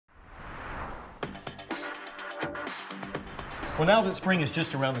Well, now that spring is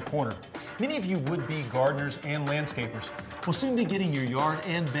just around the corner, many of you would-be gardeners and landscapers will soon be getting your yard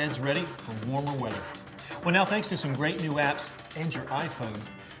and beds ready for warmer weather. Well, now thanks to some great new apps and your iPhone,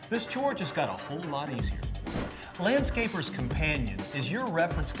 this chore just got a whole lot easier. Landscaper's Companion is your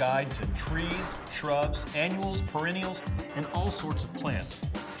reference guide to trees, shrubs, annuals, perennials, and all sorts of plants.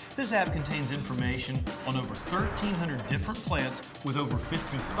 This app contains information on over 1,300 different plants with over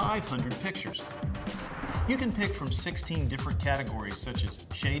 5,500 pictures. You can pick from 16 different categories such as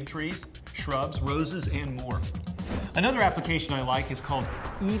shade trees, shrubs, roses, and more. Another application I like is called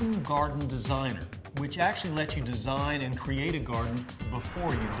Eden Garden Designer, which actually lets you design and create a garden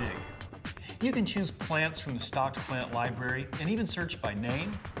before you dig. You can choose plants from the stocked plant library and even search by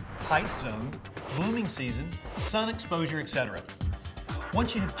name, height zone, blooming season, sun exposure, etc.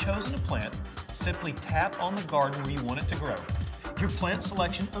 Once you have chosen a plant, simply tap on the garden where you want it to grow. Your plant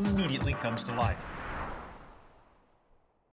selection immediately comes to life.